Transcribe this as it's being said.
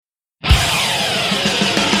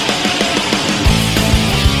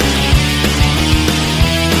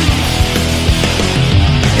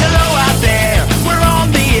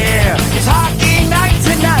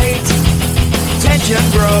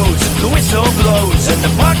the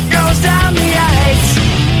puck goes down the ice.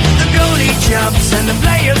 The goalie jumps and the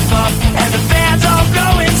players pop, and the fans all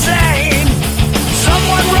go insane.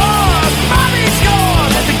 Someone roars, Bobby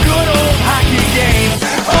scores at the good old hockey game.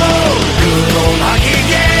 Oh, the good old hockey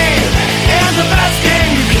game is the best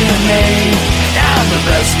game you can name. And the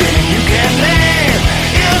best game you can name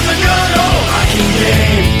is the good old hockey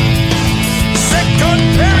game. Second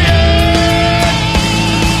period.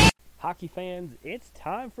 Hockey fans, it's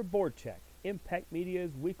time for BoardCheck, Impact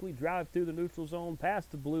Media's weekly drive through the neutral zone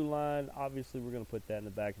past the blue line. Obviously, we're going to put that in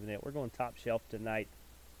the back of the net. We're going top shelf tonight.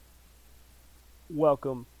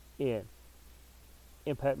 Welcome in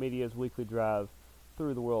Impact Media's weekly drive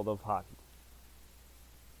through the world of hockey.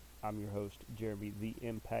 I'm your host, Jeremy the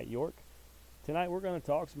Impact York. Tonight, we're going to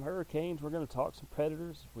talk some Hurricanes. We're going to talk some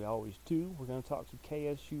Predators, as we always do. We're going to talk some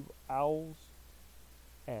KSU Owls,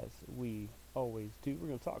 as we always do. We're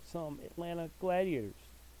going to talk some Atlanta Gladiators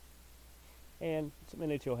and some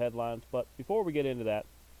NHL headlines. But before we get into that,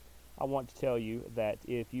 I want to tell you that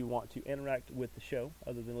if you want to interact with the show,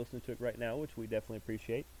 other than listening to it right now, which we definitely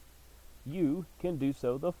appreciate, you can do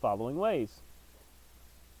so the following ways.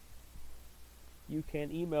 You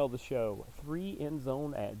can email the show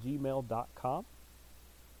 3endzone@gmail.com.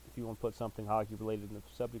 If you want to put something hockey related in the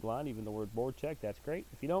subject line, even the word BoardCheck, that's great.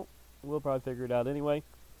 If you don't, we'll probably figure it out anyway.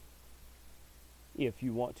 If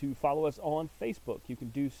you want to follow us on Facebook, you can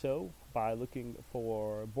do so by looking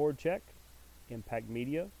for BoardCheck, Impact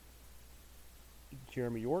Media,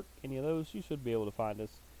 Jeremy York, any of those, you should be able to find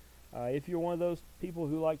us. If you're one of those people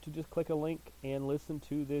who like to just click a link and listen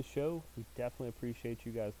to this show, we definitely appreciate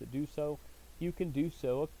you guys that do so. You can do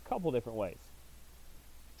so a couple different ways.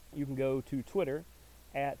 You can go to Twitter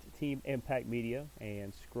at Team Impact Media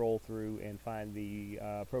and scroll through and find the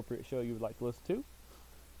appropriate show you would like to listen to.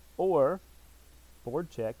 Or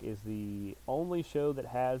BoardCheck is the only show that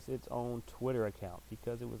has its own Twitter account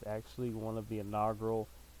because it was actually one of the inaugural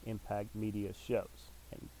Impact Media shows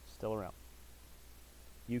and still around.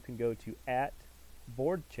 You can go to at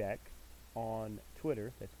BoardCheck on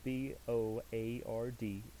Twitter. That's BoardCheck,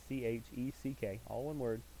 all one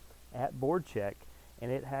word, at BoardCheck,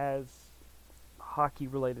 and it has hockey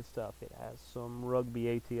related stuff. It has some rugby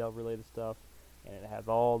ATL related stuff, and it has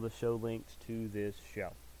all the show links to this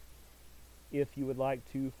show. If you would like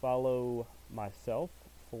to follow myself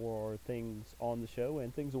for things on the show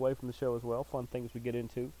and things away from the show as well, fun things we get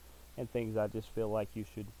into and things I just feel like you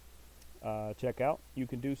should check out, you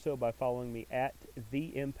can do so by following me at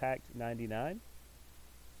TheImpact99.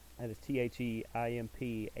 That is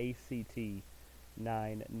TheImpact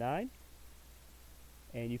 99.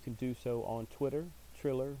 And you can do so on Twitter,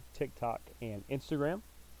 Triller, TikTok, and Instagram.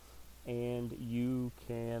 And you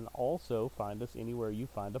can also find us anywhere you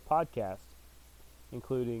find a podcast,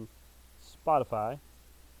 including Spotify,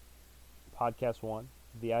 Podcast One,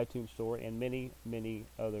 the iTunes Store, and many, many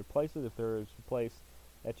other places. If there is a place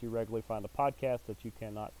that you regularly find a podcast that you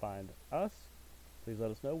cannot find us, please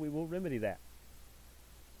let us know. We will remedy that.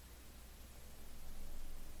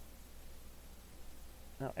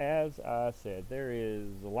 Now, as I said, there is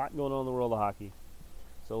a lot going on in the world of hockey.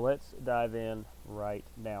 So let's dive in right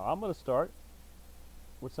now. I'm going to start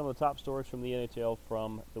with some of the top stories from the NHL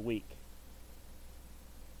from the week.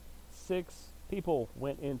 6 people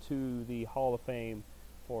went into the Hall of Fame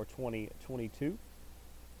for 2022.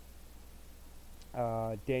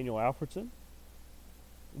 Daniel Alfredsson,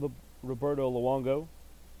 Roberto Luongo,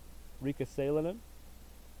 Riikka Salonen,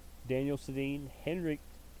 Daniel Sedin, Henrik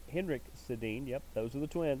Sedin, yep, those are the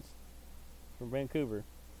twins from Vancouver,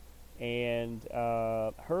 and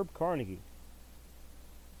Herb Carnegie.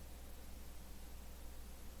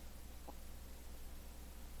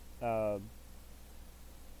 The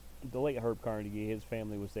late Herb Carnegie, his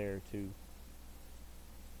family was there to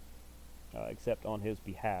accept on his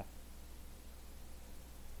behalf.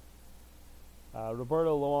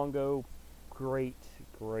 Roberto Luongo, great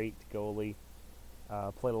goalie.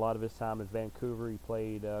 Played a lot of his time in Vancouver. He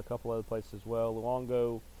played a couple other places as well.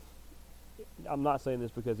 Luongo, I'm not saying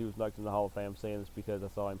this because he was inducted in the Hall of Fame. I'm saying this because I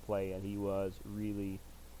saw him play, and he was really,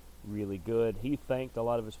 really good. He thanked a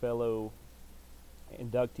lot of his fellow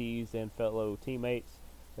inductees and fellow teammates,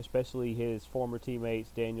 especially his former teammates,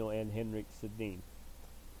 Daniel and Henrik Sedin,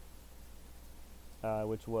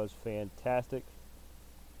 which was fantastic.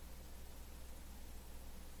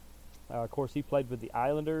 Of course, he played with the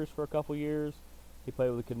Islanders for a couple years. He played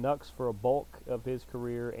with the Canucks for a bulk of his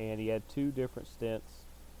career, and he had 2 different stints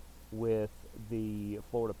with the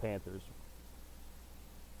Florida Panthers.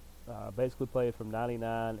 Basically played from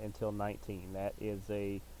 99 until 19. That is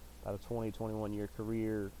about a 20, 21 year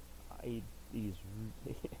career. He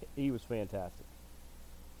was fantastic.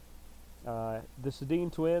 The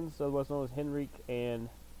Sedin twins, otherwise known as Henrik and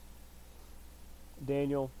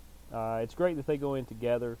Daniel, it's great that they go in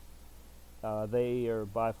together. They are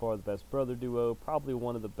by far the best brother duo, probably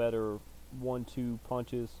one of the better 1-2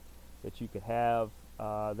 punches that you could have.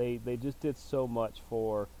 They just did so much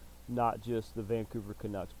for not just the Vancouver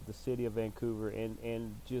Canucks, but the city of Vancouver,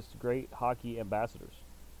 and just great hockey ambassadors.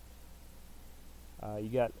 You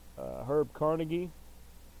got Herb Carnegie.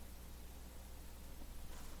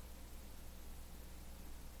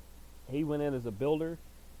 He went in as a builder.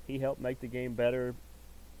 He helped make the game better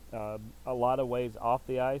a lot of ways off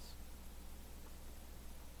the ice.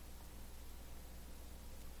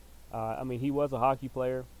 He was a hockey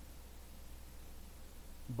player,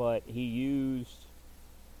 but he used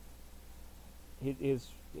his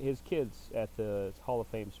kids at the Hall of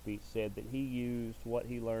Fame speech said that he used what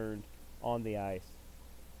he learned on the ice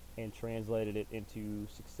and translated it into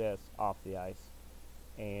success off the ice.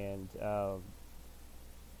 And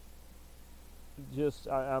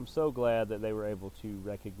I'm so glad that they were able to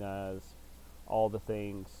recognize all the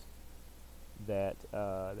things that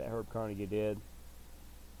Herb Carnegie did.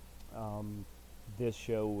 This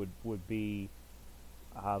show would be,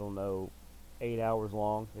 I don't know, 8 hours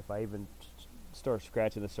long if I even start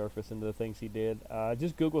scratching the surface into the things he did.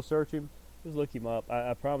 Just Google search him. Just look him up.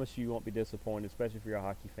 I promise you won't be disappointed, especially if you're a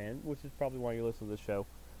hockey fan, which is probably why you listen to this show.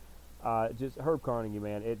 Just Herb Carnegie,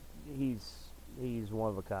 man. He's one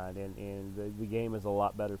of a kind, and the game is a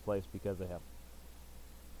lot better place because of him.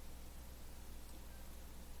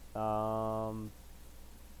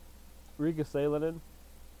 Riga Salonen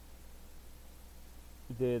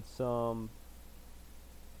did some.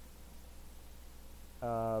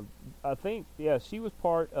 I think, she was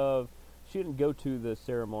part of. She didn't go to the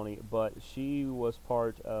ceremony, but she was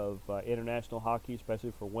part of international hockey,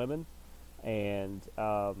 especially for women, and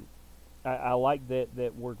I like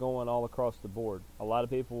that we're going all across the board. A lot of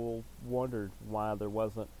people wondered why there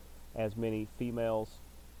wasn't as many females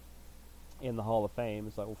in the Hall of Fame.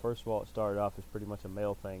 It's like, well, first of all, it started off as pretty much a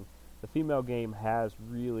male thing. The female game has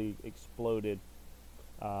really exploded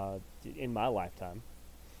in my lifetime,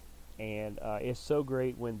 and it's so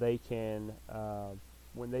great when they can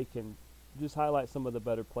just highlight some of the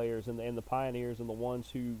better players and the pioneers and the ones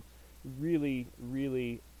who really,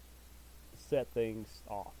 really set things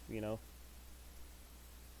off.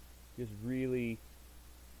 Just really,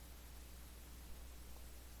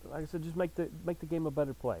 like I said, just make the game a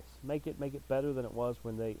better place. Make it better than it was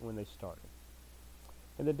when they started.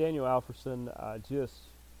 And then Daniel Alfredsson, just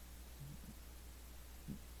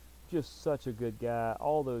such a good guy.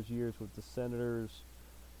 All those years with the Senators.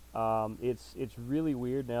 It's really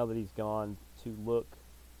weird now that he's gone to look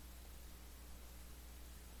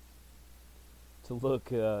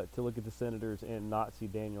at the Senators and not see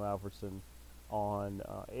Daniel Alfredsson on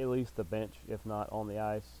at least the bench, if not on the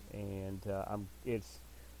ice. And it's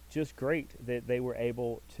just great that they were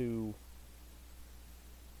able to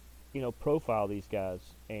profile these guys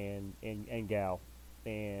and gal.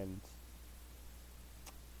 And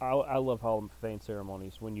I love Hall of Fame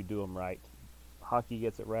ceremonies when you do them right. Hockey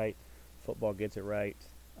gets it right. Football gets it right.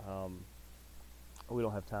 We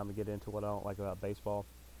don't have time to get into what I don't like about baseball,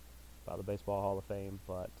 about the Baseball Hall of Fame,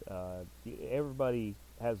 but everybody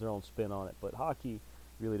has their own spin on it. But hockey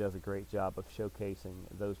really does a great job of showcasing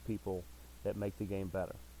those people that make the game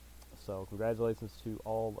better. So congratulations to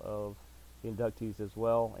all of the inductees as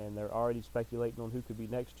well, and they're already speculating on who could be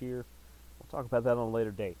next year. We'll talk about that on a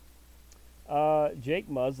later date. Jake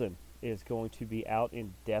Muzzin is going to be out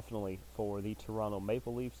indefinitely for the Toronto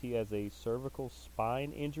Maple Leafs. He has a cervical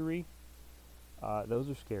spine injury. Those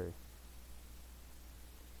are scary.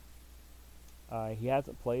 He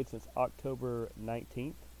hasn't played since October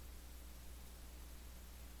 19th.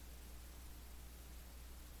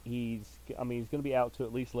 He's going to be out to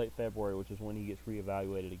at least late February, which is when he gets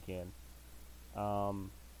reevaluated again.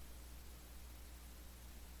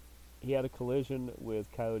 He had a collision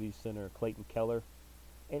with Coyotes center Clayton Keller.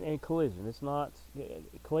 And collision, it's not,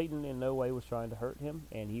 Clayton in no way was trying to hurt him,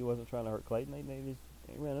 and he wasn't trying to hurt Clayton. They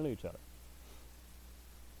ran into each other.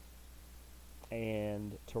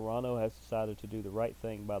 And Toronto has decided to do the right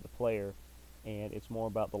thing by the player, and it's more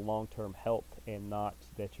about the long-term health and not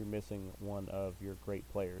that you're missing one of your great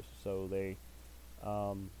players. So they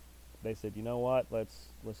said, you know what, let's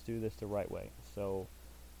do this the right way. So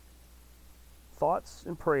thoughts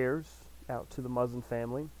and prayers out to the Muzzin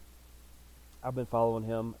family. I've been following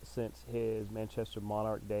him since his Manchester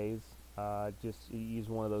Monarch days. He's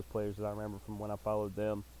one of those players that I remember from when I followed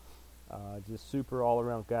them. Just super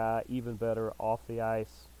all-around guy, even better off the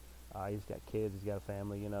ice. He's got kids, he's got a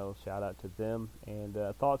family, shout out to them. And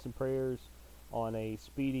thoughts and prayers on a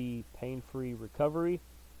speedy, pain-free recovery,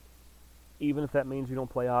 even if that means you don't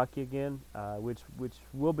play hockey again, which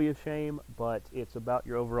will be a shame, but it's about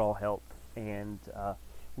your overall health, and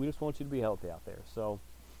we just want you to be healthy out there. So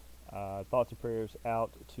thoughts and prayers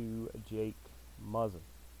out to Jake Muzzin.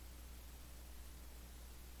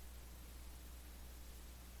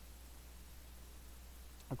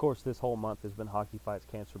 Of course, this whole month has been Hockey Fights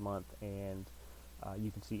Cancer Month, and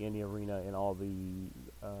you can see Indy Arena in all the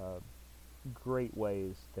great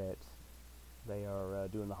ways that they are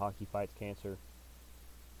doing the Hockey Fights Cancer,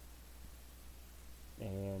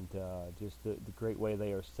 and just the great way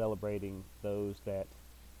they are celebrating those that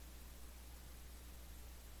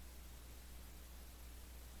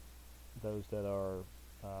are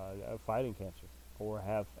fighting cancer, or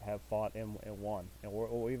have fought and won,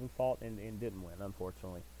 or even fought and didn't win,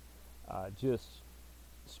 unfortunately. Just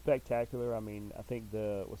spectacular. I mean, I think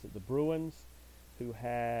the Bruins who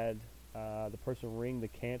had the person ring the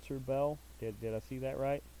cancer bell. Did I see that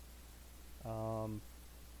right?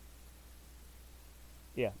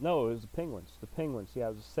 Yeah, no, it was the Penguins. The Penguins. Yeah,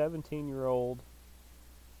 it was a 17-year-old.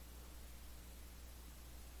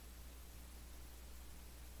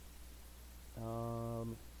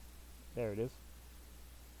 There it is.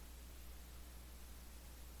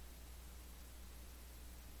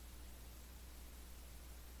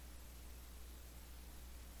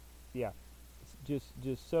 Yeah, it's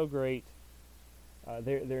just so great.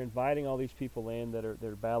 They're inviting all these people in that are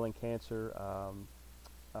battling cancer.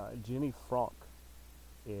 Jenny Frank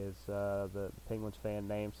is the Penguins fan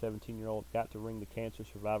name. 17-year-old, got to ring the cancer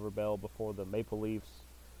survivor bell before the Maple Leafs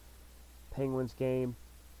Penguins game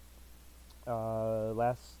or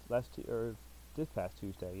this past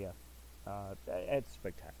Tuesday. Yeah, that's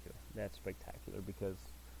spectacular. That's spectacular because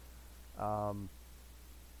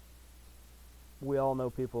we all know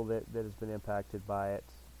people that has been impacted by it,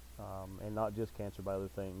 and not just cancer, by other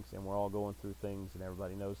things, and we're all going through things, and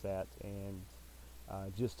everybody knows that, and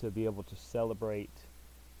just to be able to celebrate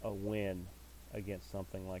a win against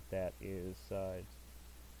something like that is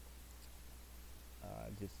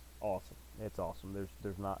just awesome. It's awesome.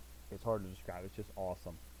 There's not, it's hard to describe. It's just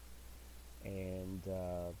awesome. And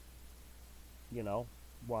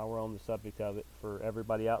while we're on the subject of it, for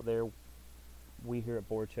everybody out there, we here at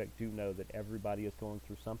BoardCheck do know that everybody is going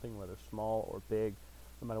through something, whether small or big,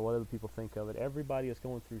 no matter what other people think of it. Everybody is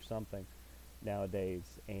going through something nowadays.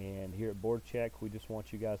 And here at BoardCheck, we just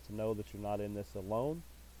want you guys to know that you're not in this alone.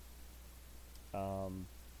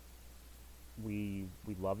 We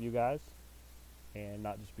love you guys, and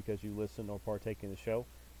not just because you listen or partake in the show.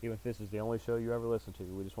 Even if this is the only show you ever listen to,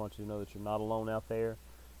 we just want you to know that you're not alone out there,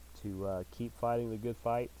 to keep fighting the good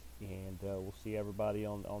fight, and we'll see everybody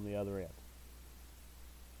on the other end.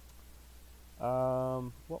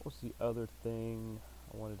 What was the other thing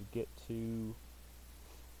I wanted to get to?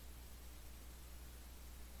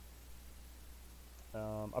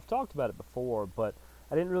 I've talked about it before, but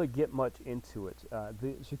I didn't really get much into it.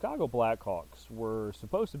 The Chicago Blackhawks were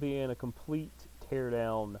supposed to be in a complete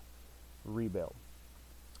teardown rebuild,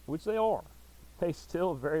 which they are. They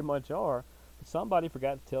still very much are. But somebody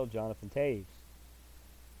forgot to tell Jonathan Toews,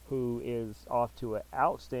 who is off to an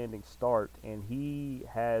outstanding start, and he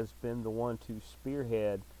has been the one to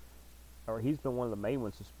spearhead, or he's been one of the main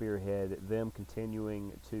ones to spearhead them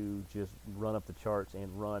continuing to just run up the charts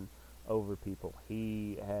and run over people.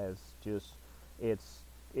 He has just, it's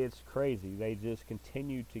crazy. They just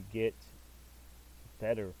continue to get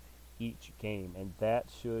better each game, and that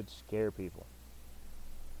should scare people.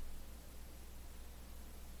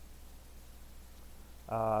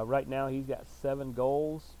 Right now, he's got 7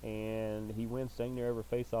 goals, and he wins dang near every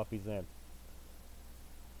face-off he's in.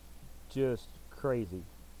 Just crazy.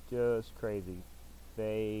 Just crazy.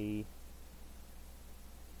 They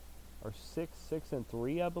are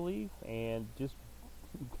 6-3, I believe, and just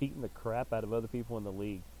beating the crap out of other people in the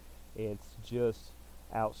league. It's just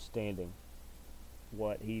outstanding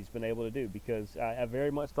what he's been able to do, because I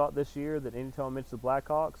very much thought this year that anytime I mentioned the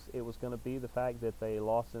Blackhawks, it was going to be the fact that they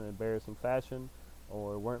lost in an embarrassing fashion,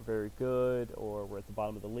 or weren't very good, or were at the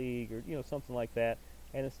bottom of the league, or something like that.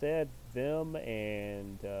 And instead, them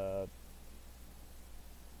and the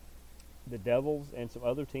Devils and some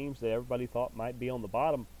other teams that everybody thought might be on the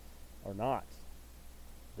bottom are not.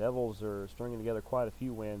 Devils are stringing together quite a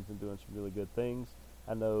few wins and doing some really good things.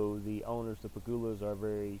 I know the owners, the Pagulas, are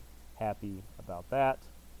very happy about that.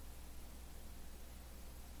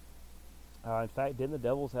 In fact, didn't the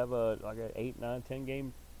Devils have an 8, 9, 10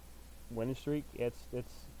 game winning streak? It's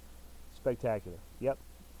spectacular. Yep,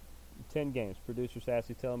 10 games. Producer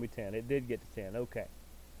Sassy telling me 10. It did get to 10. Okay,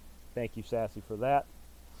 thank you, Sassy, for that.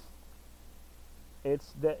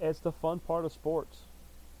 It's the fun part of sports.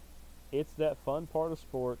 It's that fun part of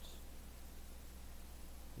sports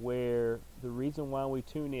where the reason why we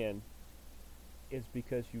tune in is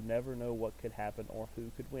because you never know what could happen or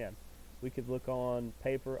who could win. We could look on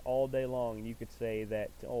paper all day long and you could say that,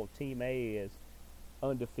 oh, Team A is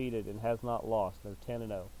undefeated and has not lost. They're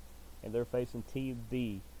 10-0. And they're facing Team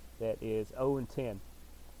B that is 0-10.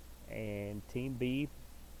 And Team B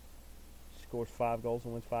scores 5 goals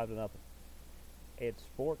and wins 5-0. It's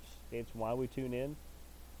sports. It's why we tune in.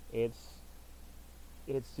 It's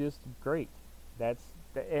just great.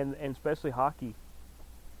 And especially hockey.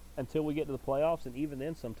 Until we get to the playoffs, and even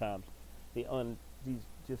then, sometimes the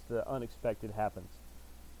unexpected happens.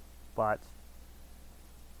 But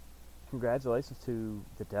congratulations to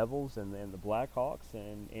the Devils and the Blackhawks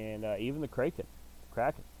and even the Kraken,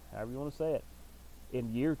 however you want to say it.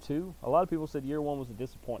 In year 2, a lot of people said year 1 was a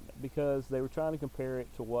disappointment because they were trying to compare it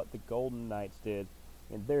to what the Golden Knights did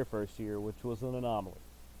in their first year, which was an anomaly.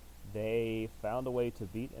 They found a way to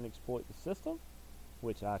beat and exploit the system,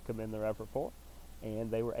 which I commend their effort for,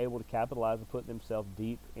 and they were able to capitalize and put themselves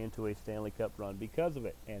deep into a Stanley Cup run because of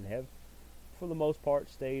it, and have, for the most part,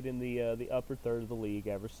 stayed in the upper third of the league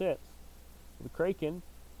ever since. The Kraken,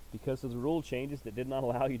 because of the rule changes that did not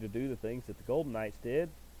allow you to do the things that the Golden Knights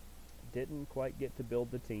didn't quite get to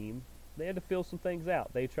build the team. They had to fill some things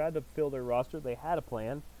out. They tried to fill their roster. They had a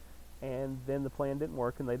plan, and then the plan didn't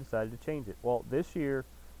work, and they decided to change it. Well, this year,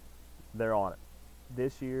 they're on it.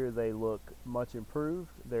 This year, they look much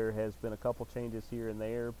improved. There has been a couple changes here and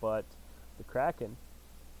there, but the Kraken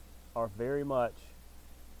are very much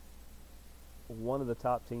one of the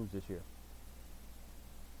top teams this year.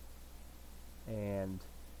 And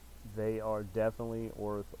they are definitely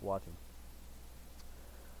worth watching.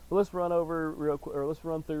 Well, let's run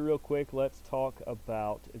through real quick. Let's talk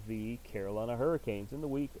about the Carolina Hurricanes in the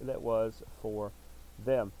week that was for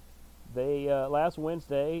them. They last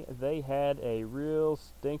Wednesday they had a real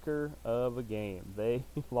stinker of a game. They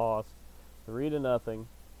lost 3-0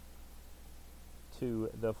 to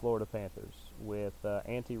the Florida Panthers with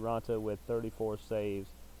Antti Raanta with 34 saves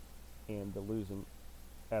in the losing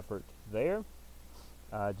effort there.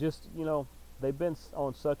 They've been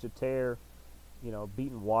on such a tear.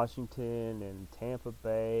 Beating Washington and Tampa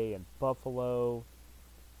Bay and Buffalo.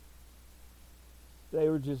 They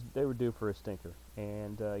were due for a stinker.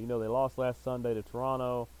 And, they lost last Sunday to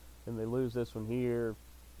Toronto, and they lose this one here.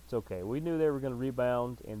 It's okay. We knew they were going to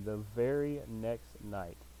rebound in the very next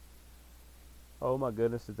night. Oh, my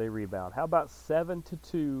goodness, did they rebound. How about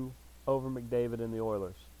 7-2 over McDavid and the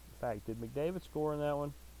Oilers? In fact, did McDavid score in that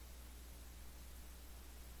one?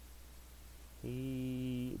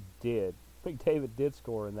 He did. McDavid did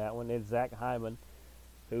score in that one. It's Zach Hyman,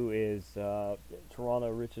 who is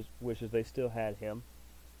Toronto wishes they still had him.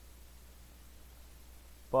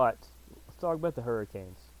 But let's talk about the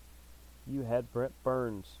Hurricanes. You had Brent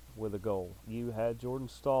Burns with a goal. You had Jordan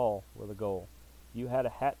Staal with a goal. You had a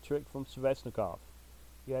hat trick from Svechnikov.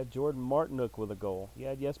 You had Jordan Martinook with a goal. You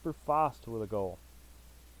had Jesper Fast with a goal.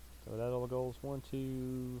 So that all the goals? 1,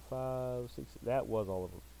 2, 5, 6. That was all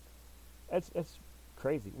of them. It's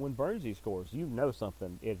crazy. When Burnsy scores, you know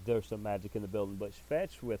something. There's some magic in the building. But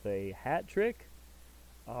Fetch with a hat trick,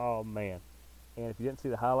 oh man! And if you didn't see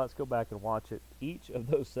the highlights, go back and watch it. Each of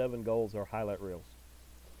those 7 goals are highlight reels.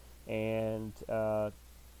 And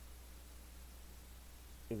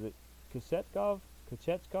is it Kochetkov?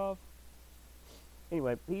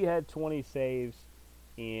 Anyway, he had 20 saves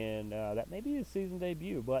in that may be his season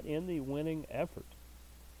debut, but in the winning effort.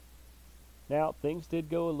 Now things did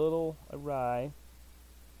go a little awry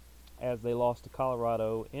as they lost to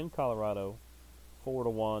Colorado in Colorado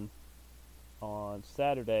 4-1 on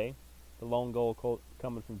Saturday. The lone goal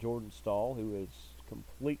coming from Jordan Staal, who is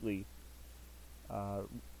completely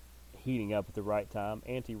heating up at the right time.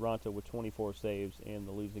 Antti Raanta with 24 saves in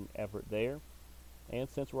the losing effort there. And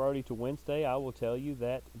since we're already to Wednesday, I will tell you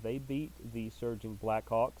that they beat the surging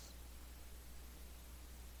Blackhawks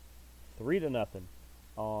 3-0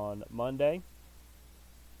 on Monday.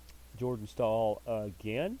 Jordan Staal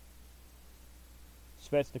again.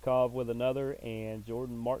 Svechnikov with another, and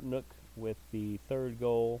Jordan Martinook with the third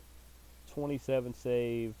goal. 27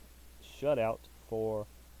 save shutout for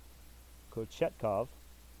Kochetkov.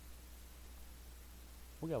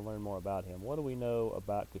 We got to learn more about him. What do we know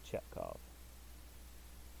about Kochetkov?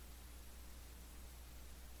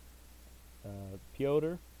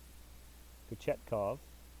 Pyotr Kochetkov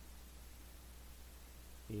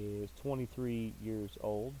is 23 years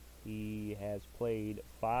old. He has played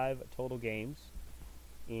 5 total games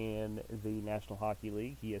in the National Hockey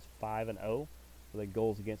League. He is 5-0. with a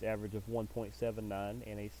goals against average of 1.79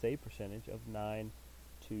 and a save percentage of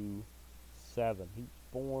 927. He was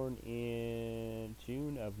born in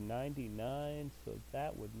June of 99, so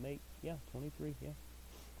that would make, 23,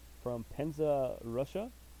 from Penza, Russia.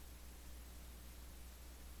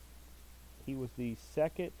 He was the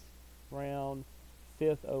second round,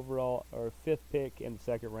 fifth pick in the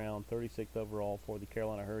second round, 36th overall for the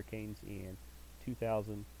Carolina Hurricanes in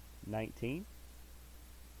 2019.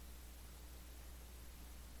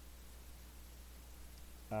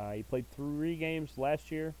 He played 3 games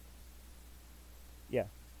last year. Yeah,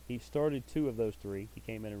 he started 2 of those 3. He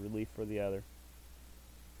came in relief for the other.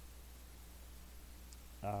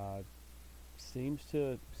 Seems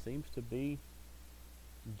to be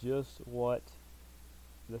just what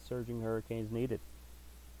the surging Hurricanes needed.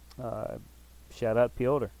 Shout out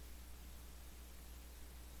Piotr.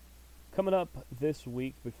 Coming up this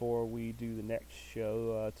week, before we do the next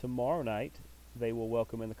show, tomorrow night they will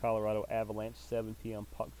welcome in the Colorado Avalanche, 7 p.m.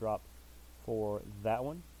 puck drop for that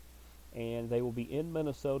one. And they will be in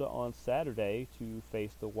Minnesota on Saturday to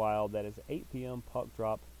face the Wild. That is 8 p.m. puck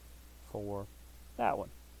drop for that one.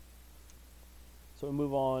 So we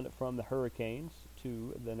move on from the Hurricanes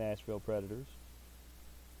to the Nashville Predators,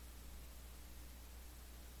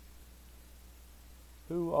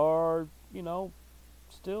 who are,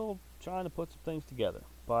 still trying to put some things together.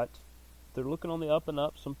 But they're looking on the up and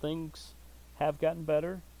up. Some things have gotten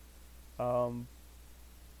better. The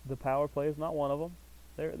power play is not one of them.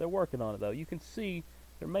 They're working on it, though. You can see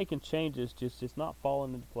they're making changes, just it's not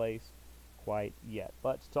falling into place quite yet.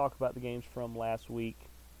 But to talk about the games from last week,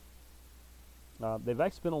 they've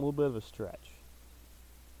actually been a little bit of a stretch.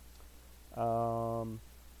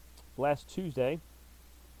 Last Tuesday,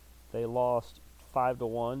 they lost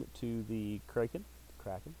 5-1 to the Kraken,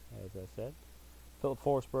 as I said. Philip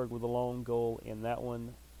Forsberg with a lone goal in that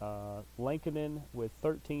one. Lankinen with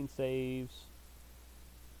 13 saves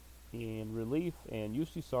in relief, and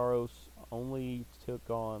Jussi Saros only took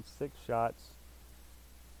on 6 shots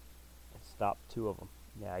and stopped 2 of them.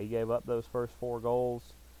 Yeah, he gave up those first 4 goals,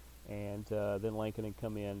 and then Lankinen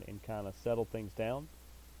come in and kind of settled things down.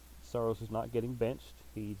 Saros is not getting benched.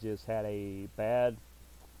 He just had a bad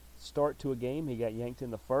start to a game. He got yanked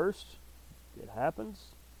in the first. It happens.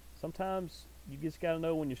 Sometimes you just got to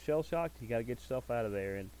know when you're shell-shocked, you got to get yourself out of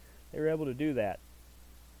there, and they were able to do that.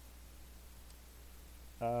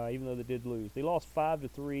 Even though they did lose. They lost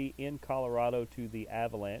 5-3 in Colorado to the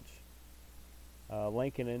Avalanche.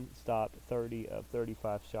 Lankinen stopped 30 of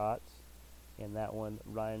 35 shots. In that one,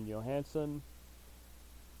 Ryan Johansson,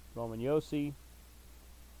 Roman Josi,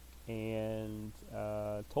 and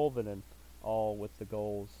Tolvanen all with the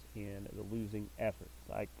goals in the losing effort.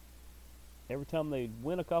 Like, every time they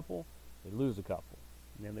win a couple, they lose a couple.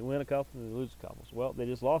 And then they win a couple, and they lose a couple. So, well, they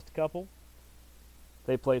just lost a couple.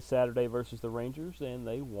 They played Saturday versus the Rangers, and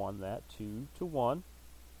they won that 2-1.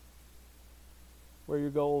 Where your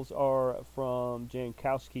goals are from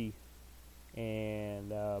Jankowski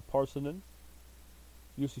and Parsonen.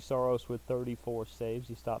 Jussi Saros with 34 saves.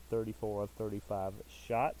 He stopped 34 of 35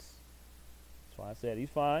 shots. That's why I said he's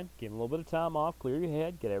fine. Give him a little bit of time off. Clear your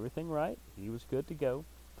head. Get everything right. He was good to go.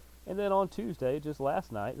 And then on Tuesday, just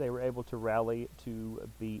last night, they were able to rally to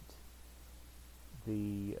beat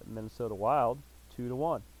the Minnesota Wild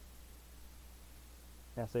 2-1.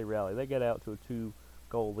 I say rally. They got out to a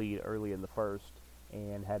 2-goal lead early in the first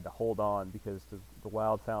and had to hold on because the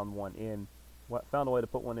Wild found a way to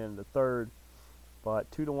put one in the third.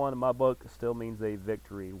 But 2-1 in my book still means a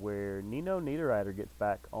victory, where Nino Niederreiter gets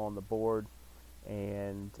back on the board,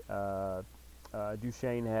 and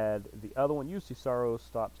Duchesne had the other one. Jussi Saros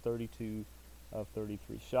stops 32 of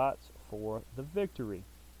 33 shots for the victory.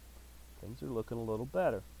 Things are looking a little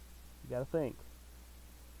better. You got to think.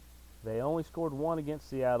 They only scored 1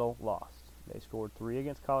 against Seattle, lost. They scored 3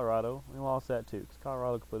 against Colorado, and lost that too, because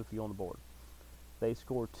Colorado could put a few on the board. They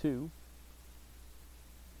scored 2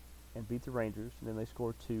 and beat the Rangers, and then they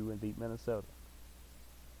scored 2 and beat Minnesota.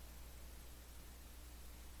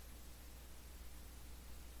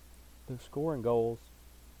 They're scoring goals.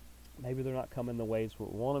 Maybe they're not coming the ways we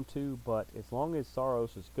want them to, but as long as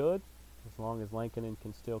Saros is good, as long as Lankinen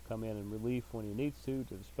can still come in and relief when he needs to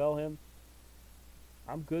dispel him,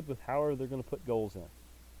 I'm good with however they're going to put goals in.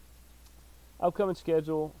 Upcoming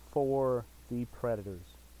schedule for the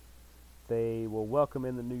Predators. They will welcome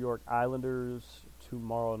in the New York Islanders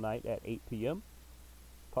tomorrow night at 8 p.m.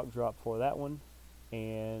 Puck drop for that one.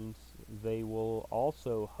 And they will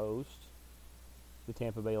also host the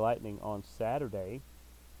Tampa Bay Lightning on Saturday,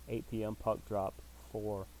 8 p.m. puck drop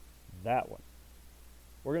for that one.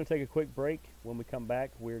 We're going to take a quick break. When we come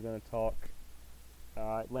back, we're going to talk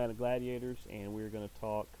Atlanta Gladiators, and we're going to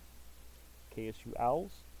talk KSU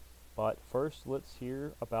Owls. But first, let's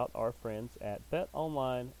hear about our friends at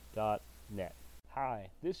betonline.net. Hi,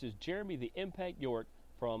 this is Jeremy the Impact York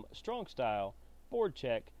from Strong Style,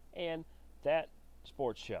 BoardCheck, and That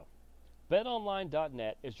Sports Show.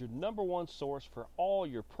 BetOnline.net is your number one source for all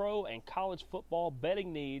your pro and college football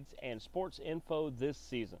betting needs and sports info this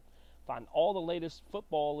season. Find all the latest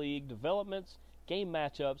football league developments, game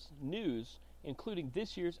matchups, news, including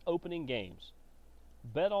this year's opening games.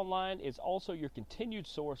 BetOnline is also your continued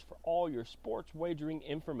source for all your sports wagering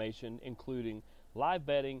information, including live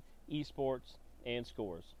betting, esports, and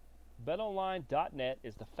scores. BetOnline.net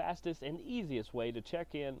is the fastest and easiest way to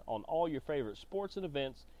check in on all your favorite sports and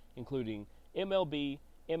events, including MLB,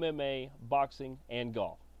 MMA, boxing, and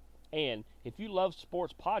golf. And if you love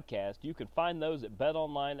sports podcasts, you can find those at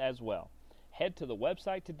BetOnline as well. Head to the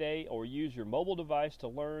website today or use your mobile device to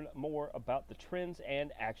learn more about the trends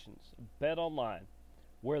and actions. BetOnline,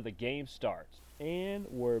 where the game starts. And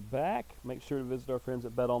we're back. Make sure to visit our friends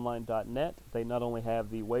at betonline.net. They not only have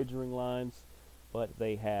the wagering lines, but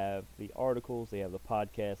they have the articles, they have the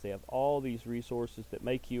podcast, they have all these resources that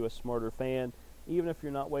make you a smarter fan, even if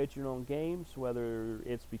you're not wagering on games, whether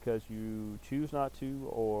it's because you choose not to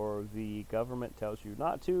or the government tells you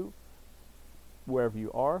not to. Wherever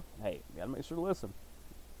you are, hey, you gotta make sure to listen.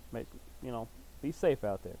 Be safe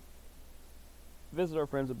out there. Visit our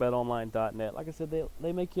friends at betonline.net. Like I said,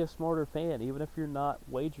 they make you a smarter fan, even if you're not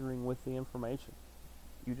wagering with the information.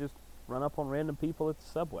 You just run up on random people at the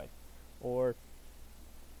subway, or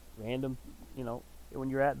random, when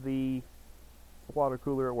you're at the water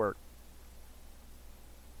cooler at work.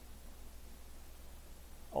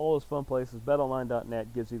 All those fun places.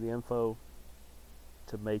 BetOnline.net gives you the info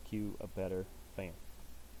to make you a better fan.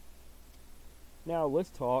 Now let's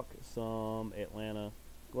talk some Atlanta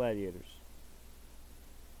Gladiators.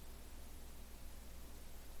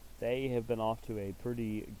 They have been off to a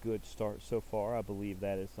pretty good start so far. I believe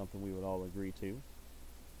that is something we would all agree to.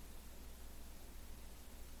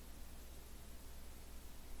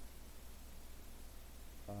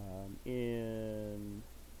 In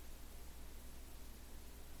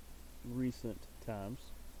recent times,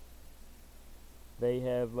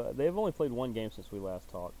 they've only played one game since we last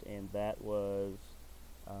talked, and that was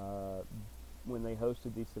when they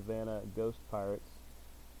hosted the Savannah Ghost Pirates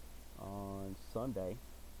on Sunday,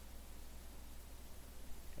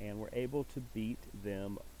 and were able to beat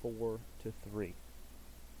them 4-3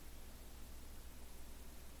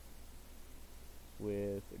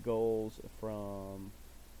 with goals from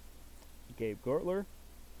Gabe Gertler,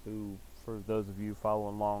 who, for those of you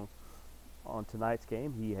following along on tonight's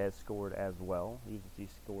game, he has scored as well. He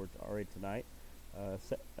scored already tonight.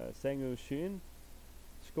 Sangu Shin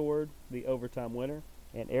scored the overtime winner,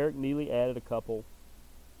 and Eric Neely added a couple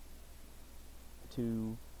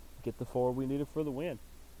to get the 4 we needed for the win.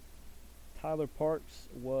 Tyler Parks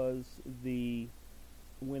was the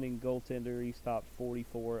winning goaltender. He stopped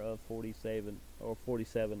 44 of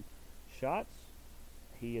 47 shots.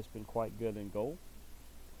 He has been quite good in goal.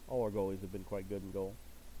 All our goalies have been quite good in goal.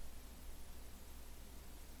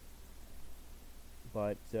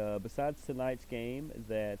 But besides tonight's game,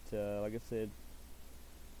 that like I said,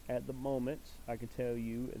 at the moment, I can tell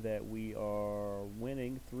you that we are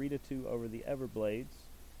winning 3-2 over the Everblades,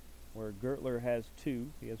 where Gertler has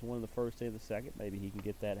 2. He has one in the first and the second. Maybe he can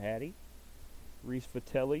get that Hattie. Reese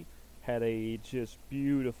Vitelli had a just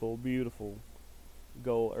beautiful, beautiful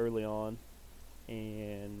goal early on.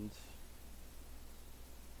 And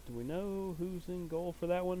do we know who's in goal for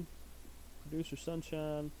that one? Producer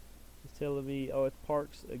Sunshine is telling me, it's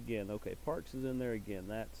Parks again. Okay, Parks is in there again.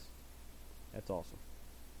 That's awesome.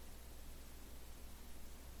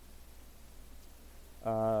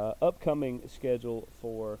 Upcoming schedule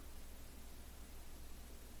for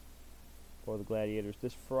the Gladiators.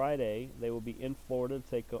 This Friday, they will be in Florida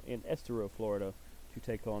in Estero, Florida, to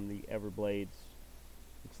take on the Everblades.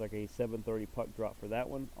 Looks like a 7:30 puck drop for that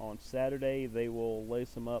one. On Saturday, they will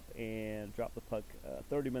lace them up and drop the puck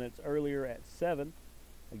 30 minutes earlier at 7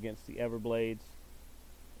 against the Everblades.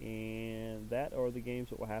 And that are the games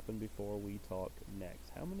that will happen before we talk next.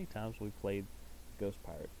 How many times have we played Ghost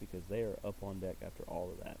Pirates? Because they are up on deck after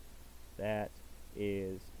all of that. That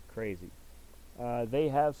is crazy. They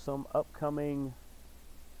have some upcoming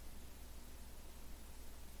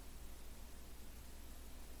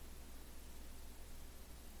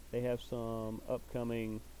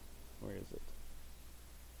where is it?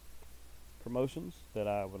 Promotions that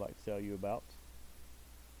I would like to tell you about.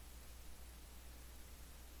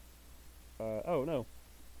 I want to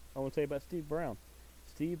tell you about Steve Brown.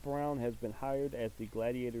 Steve Brown has been hired as the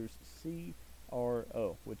Gladiators'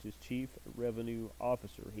 CRO, which is Chief Revenue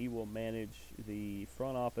Officer. He will manage the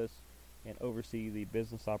front office and oversee the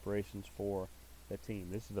business operations for the team.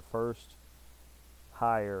 This is the first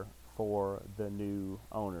hire for the new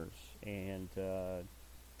owners, and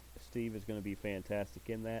Steve is going to be fantastic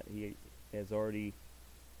in that. He has already,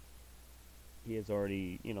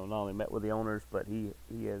 not only met with the owners, but he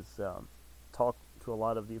has talked to a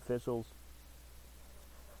lot of the officials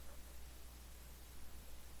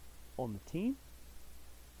on the team,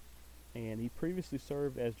 and he previously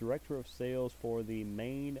served as director of sales for the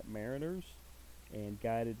Maine Mariners and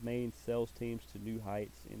guided Maine sales teams to new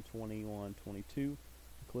heights in 21-22,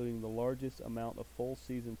 including the largest amount of full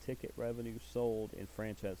season ticket revenue sold in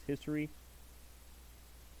franchise history,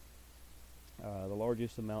 the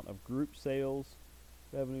largest amount of group sales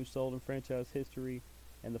revenue sold in franchise history,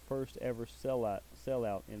 and the first ever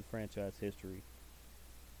sellout in franchise history.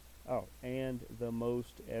 Oh, and the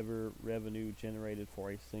most ever revenue generated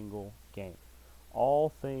for a single game. All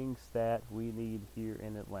things that we need here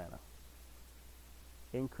in Atlanta.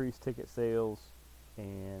 Increased ticket sales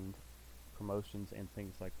and promotions and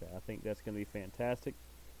things like that. I think that's going to be fantastic.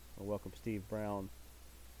 I'll welcome Steve Brown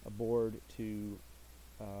aboard to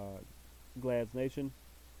Glad's Nation.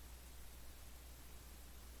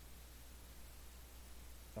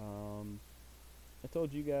 I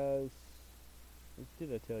told you guys,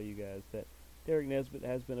 did I tell you guys that Derek Nesbitt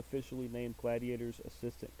has been officially named Gladiators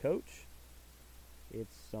assistant coach?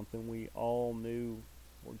 It's something we all knew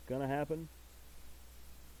was going to happen.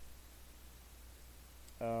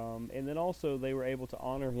 And then also they were able to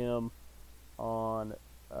honor him on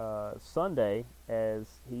Sunday as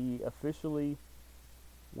he officially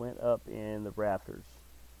went up in the rafters.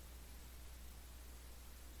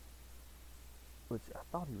 Which I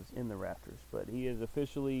thought he was in the rafters, but he is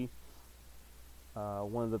officially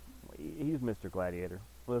he's Mr. Gladiator.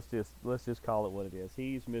 Let's just call it what it is.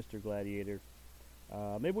 He's Mr. Gladiator.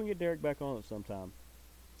 Maybe we can get Derek back on it sometime.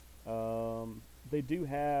 They do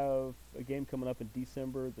have a game coming up in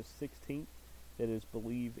December the 16th that is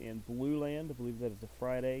believe in Blue Land. I believe that is a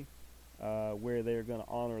Friday, where they're going to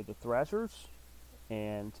honor the Thrashers,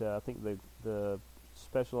 and I think the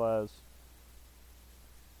specialized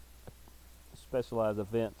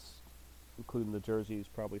events, including the jerseys,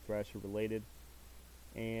 probably Thrasher related.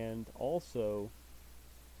 And also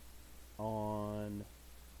on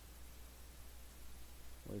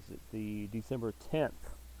the December 10th,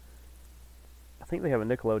 I think they have a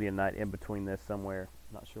Nickelodeon night in between this somewhere.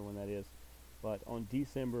 Not sure when that is, but on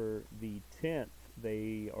December the 10th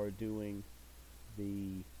they are doing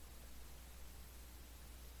the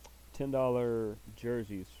 $10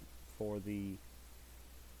 jerseys for the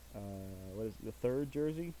the third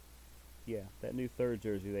jersey? Yeah, that new third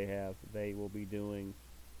jersey they have. They will be doing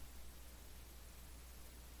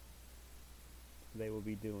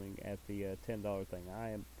at the $10 thing. I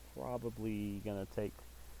am probably gonna take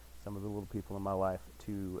some of the little people in my life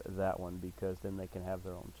to that one, because then they can have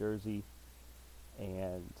their own jersey,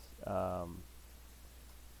 and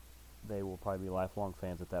they will probably be lifelong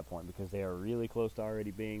fans at that point, because they are really close to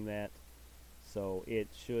already being that. So it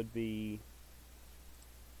should be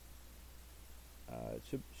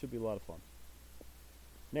should be a lot of fun.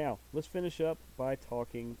 Now, let's finish up by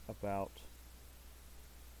talking about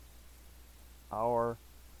our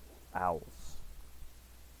Owls.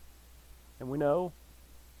 And we know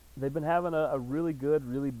they've been having a really good,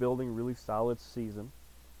 really building, really solid season.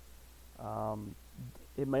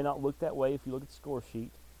 It may not look that way if you look at the score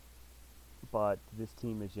sheet, but this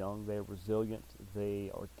team is young. They're resilient.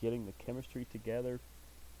 They are getting the chemistry together.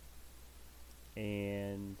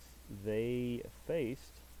 And they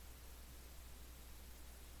faced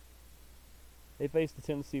the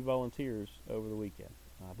Tennessee Volunteers over the weekend.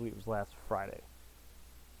 I believe it was last Friday.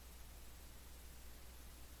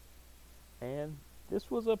 And this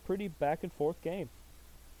was a pretty back and forth game.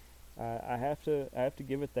 I have to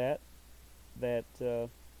give it that there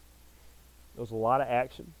was a lot of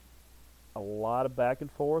action, a lot of back and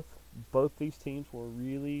forth. Both these teams were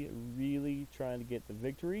really, really trying to get the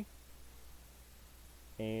victory.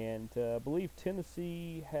 And I believe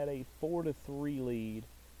Tennessee had a 4-3 lead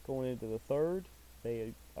going into the third.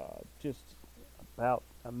 They just about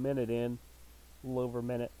a minute in, a little over a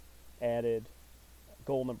minute, added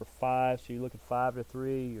goal number 5. So you're looking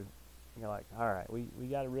 5-3. You're like, all right, we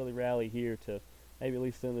got to really rally here to maybe at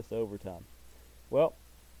least send this to overtime. Well,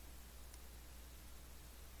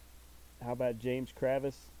 how about James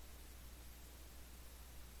Kravis?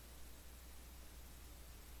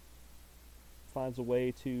 Finds a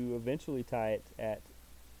way to eventually tie it at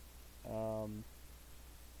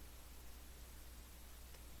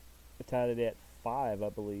tied it at 5, I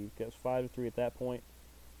believe. It was 5-3 at that point.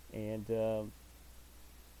 And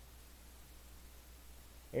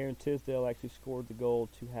Aaron Tisdale actually scored the goal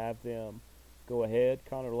to have them go ahead.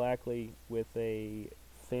 Connor Lackley with a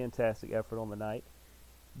fantastic effort on the night.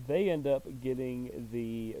 They end up getting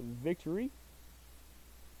the victory.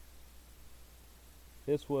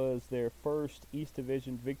 This was their first East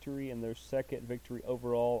Division victory and their second victory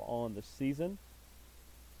overall on the season.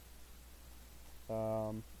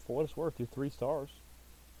 For what it's worth, your 3 stars.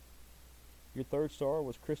 Your third star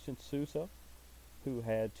was Christian Sousa, who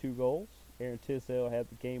had 2 goals. Aaron Tisdale had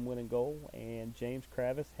the game-winning goal, and James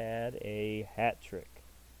Kravis had a hat trick.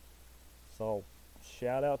 So,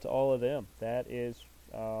 shout out to all of them. That is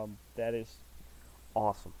awesome.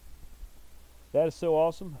 That is so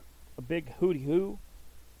awesome. A big hooty-hoo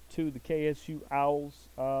to the KSU Owls.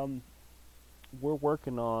 We're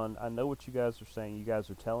working on. I know what you guys are saying. You guys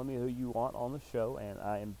are telling me who you want on the show,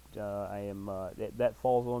 and that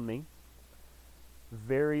falls on me.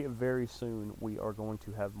 Very, very soon, we are going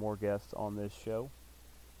to have more guests on this show.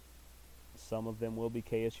 Some of them will be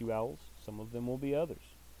KSU Owls. Some of them will be others.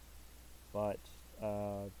 But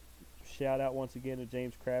shout out once again to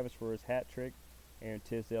James Kravis for his hat trick. Aaron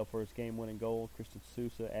Tisdale for his game-winning goal. Christian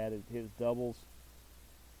Sousa added his double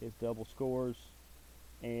scores.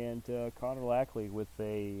 And Connor Lackley with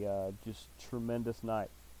a just tremendous night,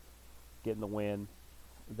 getting the win.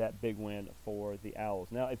 That big win for the Owls.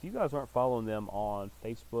 Now, if you guys aren't following them on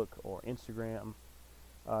Facebook or Instagram,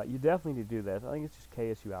 you definitely need to do that. I think it's just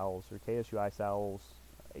KSU Owls or KSU Ice Owls,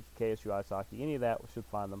 KSU Ice Hockey. Any of that, we should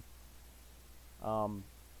find them.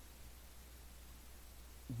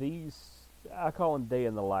 These, I call them day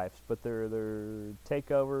in the lives, but they're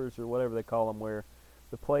takeovers or whatever they call them, where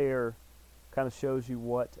the player kind of shows you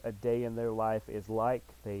what a day in their life is like.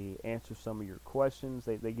 They answer some of your questions.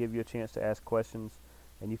 They give you a chance to ask questions,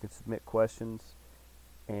 and you can submit questions,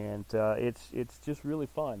 and it's just really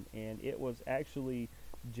fun. And it was actually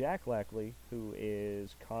Jack Lackley, who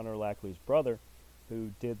is Connor Lackley's brother,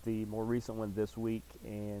 who did the more recent one this week,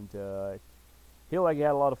 and he looked like he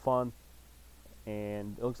had a lot of fun,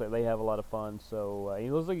 and it looks like they have a lot of fun. So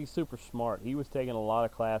he looks like he's super smart. He was taking a lot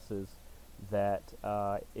of classes that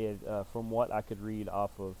from what I could read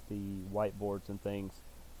off of the whiteboards and things,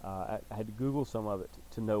 I had to Google some of it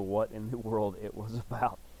to know what in the world it was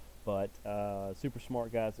about. But super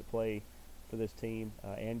smart guys that play for this team,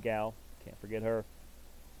 and gal, can't forget her.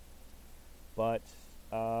 But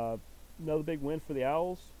another big win for the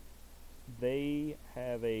Owls. They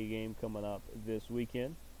have a game coming up this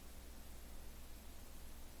weekend.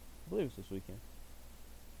 I believe it's this weekend,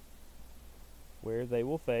 where they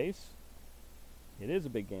will face, it is a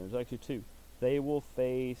big game, there's actually 2. They will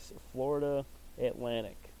face Florida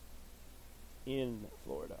Atlantic in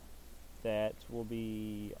Florida. That will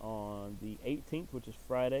be on the 18th, which is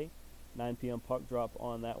Friday, 9 p.m. puck drop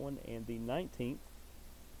on that one, and the 19th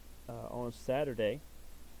on Saturday,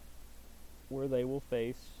 where they will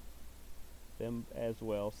face them as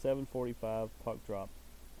well, 7:45 puck drop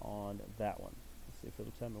on that one. Let's see if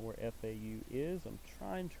it'll tell me where FAU is. I'm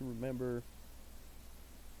trying to remember.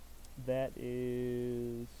 That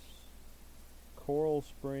is Coral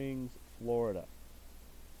Springs, Florida.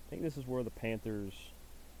 I think this is where the Panthers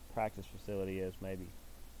practice facility is, maybe.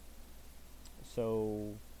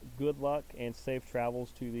 So, good luck and safe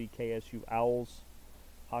travels to the KSU Owls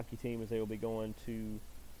hockey team, as they will be going to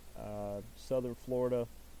Southern Florida,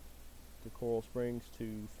 to Coral Springs,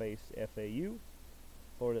 to face FAU.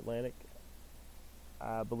 Florida Atlantic,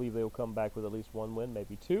 I believe they will come back with at least 1 win,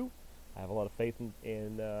 maybe 2. I have a lot of faith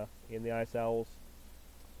in the Ice Owls.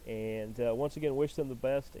 And once again, wish them the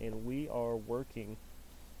best. And we are working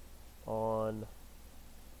on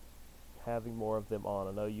having more of them on.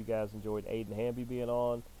 I know you guys enjoyed Aiden Hamby being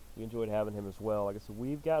on. We enjoyed having him as well. Like I said,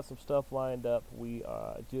 we've got some stuff lined up. We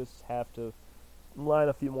just have to line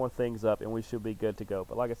a few more things up, and we should be good to go.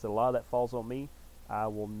 But like I said, a lot of that falls on me. I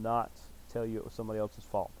will not tell you it was somebody else's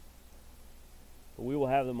fault. But we will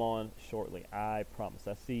have them on shortly, I promise.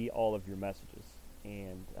 I see all of your messages,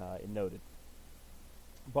 and noted.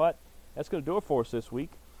 But that's going to do it for us this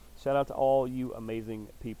week. Shout out to all you amazing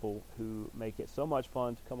people who make it so much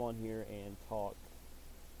fun to come on here and talk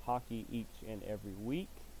hockey each and every week.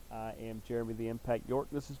 I am Jeremy the Impact York.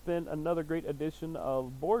 This has been another great edition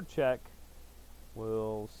of BoardCheck.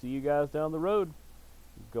 We'll see you guys down the road.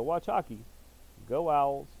 Go watch hockey. Go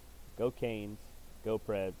Owls. Go Canes. Go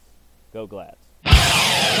Preds. Go Glads.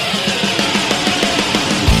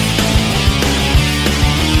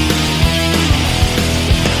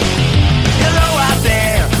 Hello out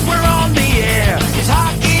there, we're on the air. It's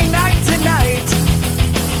hockey night tonight.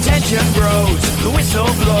 tension grows, the whistle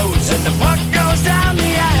blows, and the puck goes down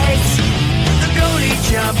the ice. The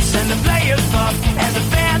goalie jumps and the players pop, and the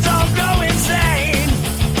fans all